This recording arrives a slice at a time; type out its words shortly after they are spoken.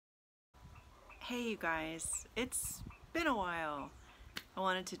Hey you guys, it's been a while. I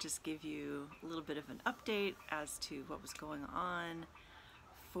wanted to just give you a little bit of an update as to what was going on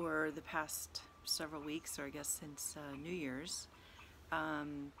for the past several weeks, or I guess since New Year's,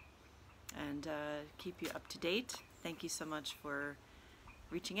 and keep you up to date. Thank you so much for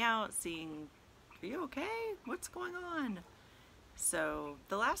reaching out, seeing, are you okay? What's going on? So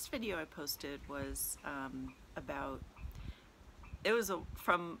the last video I posted was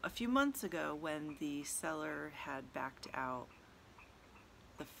from a few months ago when the seller had backed out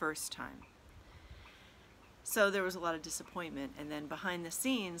the first time. So there was a lot of disappointment, and then behind the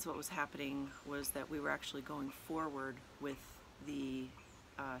scenes what was happening was that we were actually going forward with the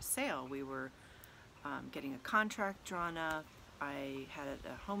sale. We were getting a contract drawn up. I had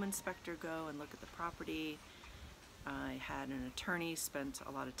a home inspector go and look at the property. I had an attorney spent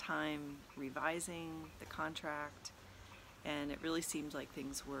a lot of time revising the contract, and it really seemed like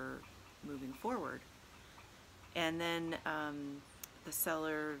things were moving forward. And then the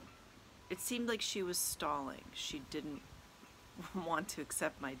seller, it seemed like she was stalling. She didn't want to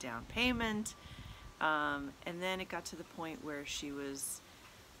accept my down payment, and then it got to the point where she was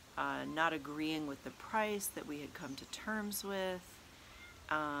not agreeing with the price that we had come to terms with,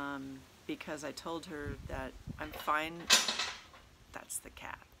 because I told her that I'm fine. That's the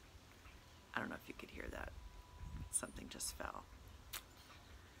cat. I don't know if you could hear that. Something just fell.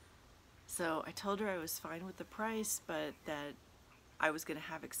 So I told her I was fine with the price, but that I was going to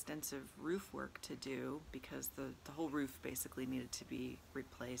have extensive roof work to do because the whole roof basically needed to be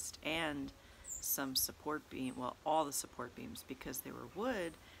replaced, and some support beam, well, all the support beams, because they were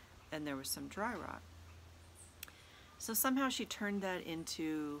wood and there was some dry rot. So somehow she turned that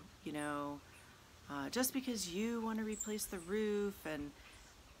into, just because you want to replace the roof, and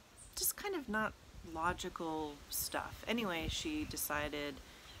just kind of not logical stuff. Anyway, she decided,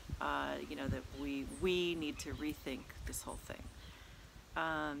 that we need to rethink this whole thing.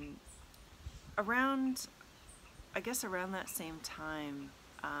 Around that same time,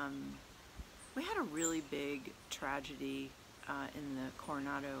 we had a really big tragedy in the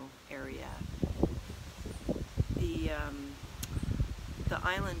Coronado area. The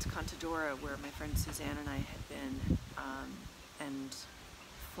island Contadora, where my friend Suzanne and I had been, and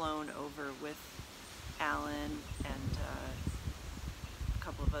flown over with Alan and a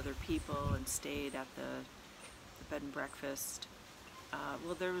couple of other people and stayed at the bed and breakfast.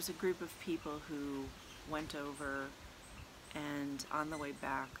 Well, there was a group of people who went over, and on the way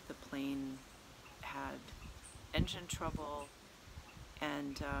back the plane had engine trouble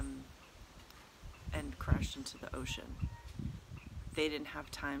and crashed into the ocean. They didn't have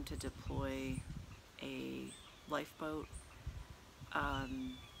time to deploy a lifeboat,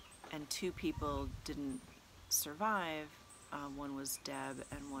 and two people didn't survive. One was Deb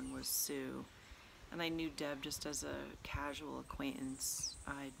and one was Sue. And I knew Deb just as a casual acquaintance.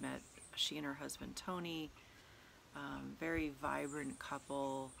 I'd met she and her husband Tony, very vibrant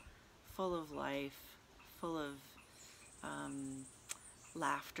couple, full of life, full of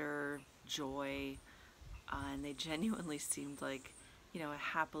laughter, joy, and they genuinely seemed like, a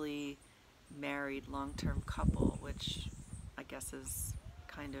happily married long-term couple, which I guess is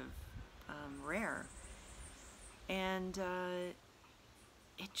kind of rare. And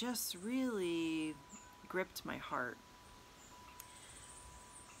it just really gripped my heart.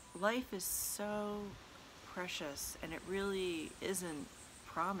 Life is so precious, and it really isn't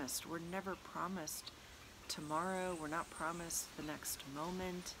promised. We're never promised tomorrow. We're not promised the next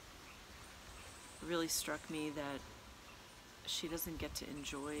moment. It really struck me that she doesn't get to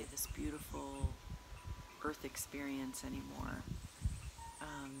enjoy this beautiful earth experience anymore.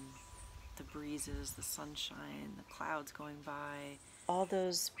 The breezes, the sunshine, the clouds going by, all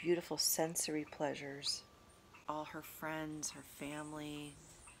those beautiful sensory pleasures, all her friends, her family,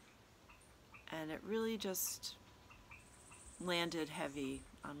 and it really just landed heavy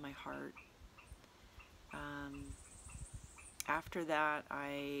on my heart. After that,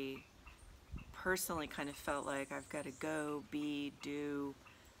 I personally kind of felt like I've got to go, be, do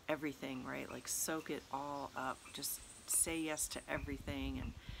everything, right? Like soak it all up, just say yes to everything,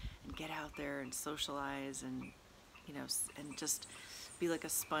 and get out there and socialize, and and just be like a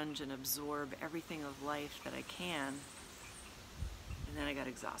sponge and absorb everything of life that I can. And then I got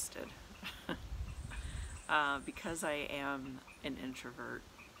exhausted. Because I am an introvert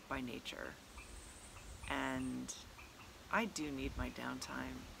by nature, and I do need my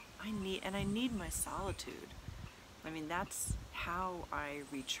downtime. I need my solitude. I mean, that's how I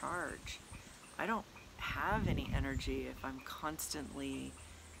recharge. I don't have any energy if I'm constantly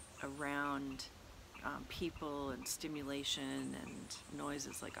around people and stimulation and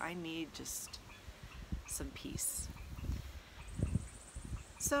noises. Like, I need just some peace.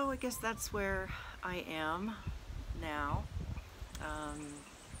 So I guess that's where I am now.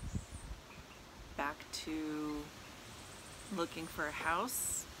 Back to looking for a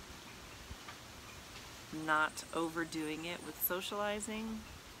house, not overdoing it with socializing,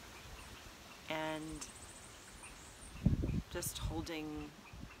 and just holding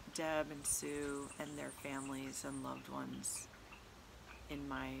Deb and Sue and their families and loved ones in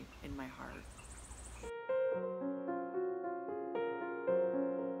my heart.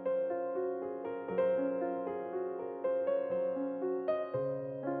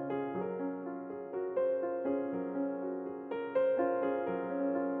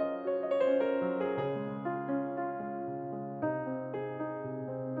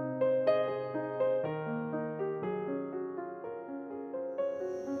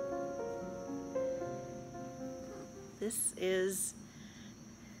 This is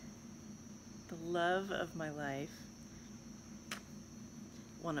the love of my life,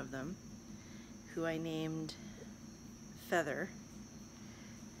 one of them, who I named Feather.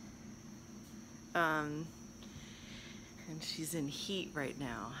 And she's in heat right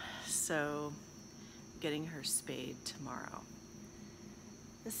now, so getting her spayed tomorrow.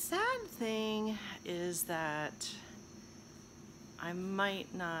 The sad thing is that I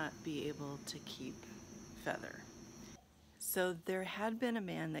might not be able to keep Feather. So there had been a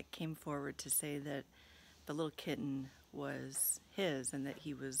man that came forward to say that the little kitten was his and that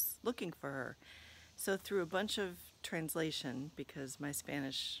he was looking for her. So through a bunch of translation, because my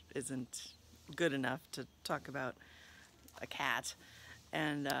Spanish isn't good enough to talk about a cat,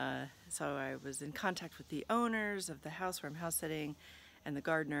 and so I was in contact with the owners of the house where I'm house sitting and the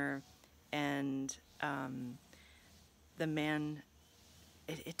gardener, and the man,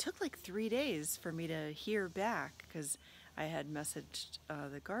 it took like 3 days for me to hear back, because I had messaged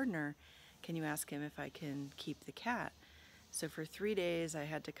the gardener, can you ask him if I can keep the cat? So for 3 days I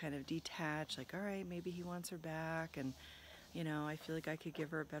had to kind of detach, like, all right, maybe he wants her back, and you know, I feel like I could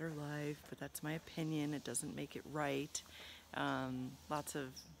give her a better life, but that's my opinion, it doesn't make it right. Lots of,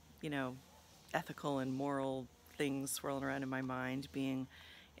 you know, ethical and moral things swirling around in my mind, being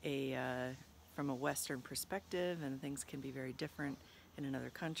from a Western perspective, and things can be very different in another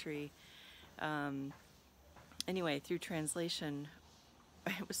country. Anyway, through translation,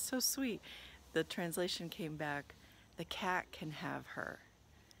 it was so sweet. The translation came back, the cat can have her.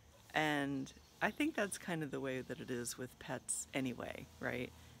 And I think that's kind of the way that it is with pets anyway,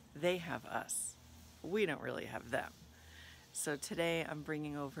 right? They have us. We don't really have them. So today I'm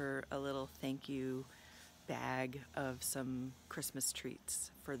bringing over a little thank you bag of some Christmas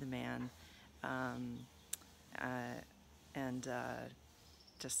treats for the man. And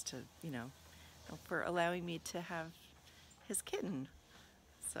just to, you know, for allowing me to have his kitten.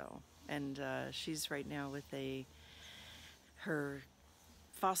 So, and she's right now with her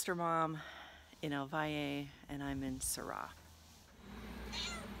foster mom in Valle, and I'm in Sarah.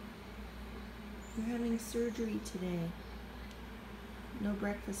 You're having surgery today. No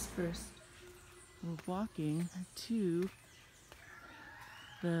breakfast first. We're walking to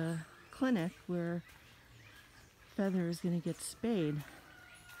the clinic where Feather is going to get spayed.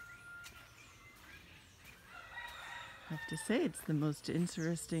 I have to say, it's the most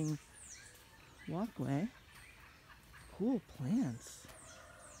interesting walkway. Cool plants.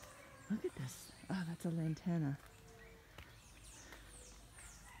 Look at this. Oh, that's a lantana.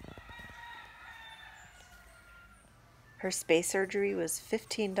 Her spay surgery was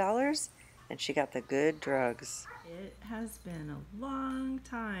 $15, and she got the good drugs. It has been a long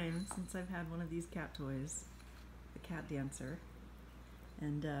time since I've had one of these cat toys, the cat dancer.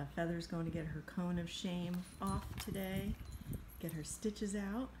 And Feather's going to get her cone of shame off today, get her stitches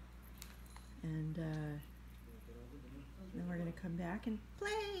out, and then we're going to come back and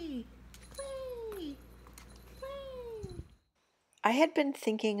play! Play! Play! I had been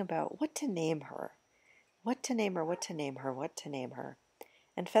thinking about what to name her. What to name her, what to name her, what to name her.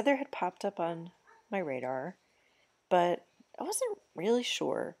 And Feather had popped up on my radar, but I wasn't really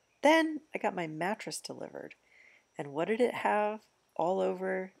sure. Then I got my mattress delivered. And what did it have all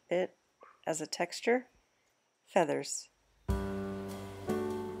over it as a texture? Feathers.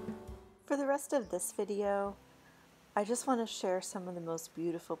 For the rest of this video, I just want to share some of the most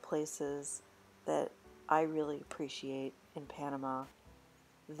beautiful places that I really appreciate in Panama.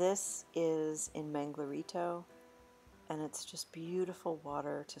 This is in Manglarito, and it's just beautiful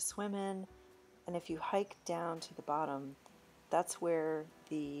water to swim in. And if you hike down to the bottom, that's where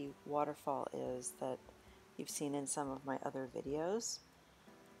the waterfall is that you've seen in some of my other videos.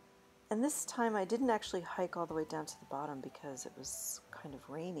 And this time I didn't actually hike all the way down to the bottom because it was kind of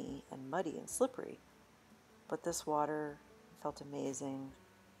rainy and muddy and slippery. but this water felt amazing.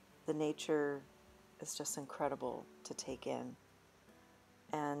 The nature is just incredible to take in.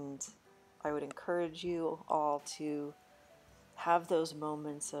 And I would encourage you all to have those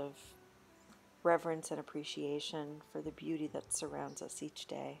moments of reverence and appreciation for the beauty that surrounds us each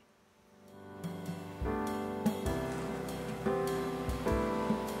day.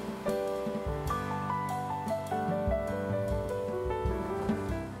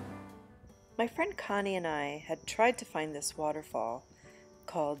 My friend Connie and I had tried to find this waterfall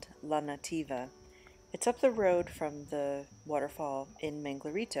called La Nativa. It's up the road from the waterfall in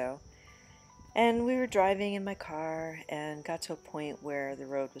Manglarito, and we were driving in my car and got to a point where the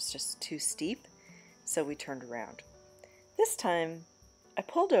road was just too steep, so we turned around. This time, I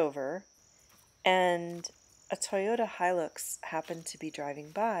pulled over, and a Toyota Hilux happened to be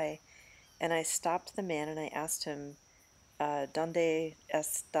driving by, and I stopped the man and I asked him, ¿Dónde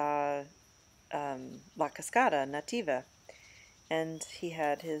está La Cascada Nativa? And he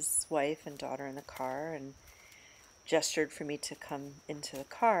had his wife and daughter in the car and gestured for me to come into the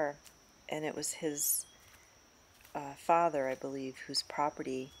car. And it was his father, I believe, whose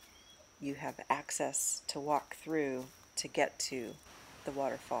property you have access to walk through to get to the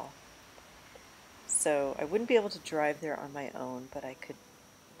waterfall. So I wouldn't be able to drive there on my own, but I could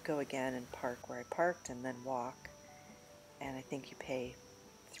go again and park where I parked and then walk. And I think you pay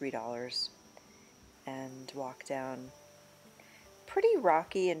 $3 and walk down. Pretty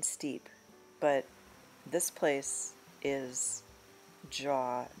rocky and steep, but this place is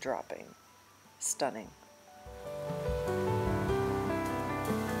jaw-dropping, stunning.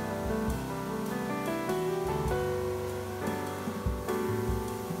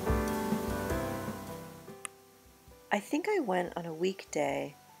 I think I went on a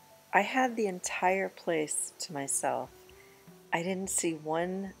weekday. I had the entire place to myself. I didn't see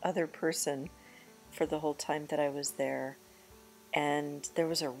one other person for the whole time that I was there. And there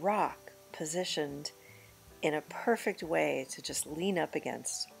was a rock positioned in a perfect way to just lean up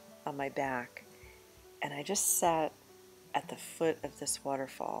against on my back. And I just sat at the foot of this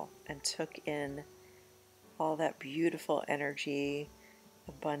waterfall and took in all that beautiful energy,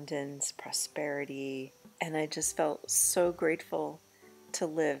 abundance, prosperity. And I just felt so grateful to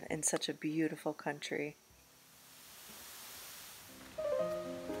live in such a beautiful country.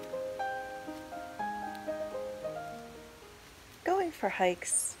 Going for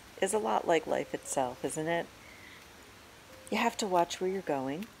hikes is a lot like life itself, isn't it? You have to watch where you're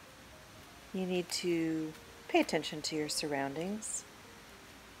going. You need to pay attention to your surroundings.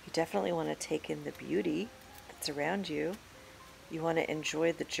 You definitely want to take in the beauty that's around you. You want to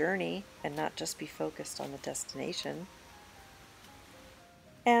enjoy the journey and not just be focused on the destination.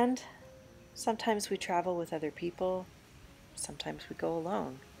 And sometimes we travel with other people, sometimes we go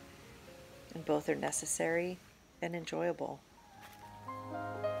alone. And both are necessary and enjoyable.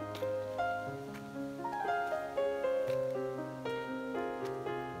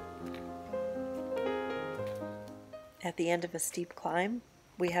 At the end of a steep climb,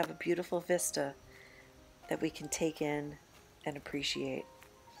 we have a beautiful vista that we can take in and appreciate.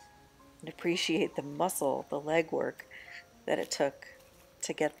 And appreciate the muscle, the legwork that it took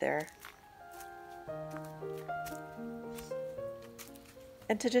to get there.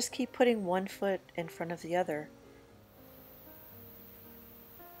 And to just keep putting one foot in front of the other.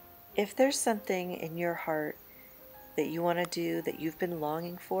 If there's something in your heart that you want to do, that you've been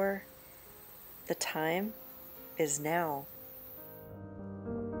longing for, the time is now.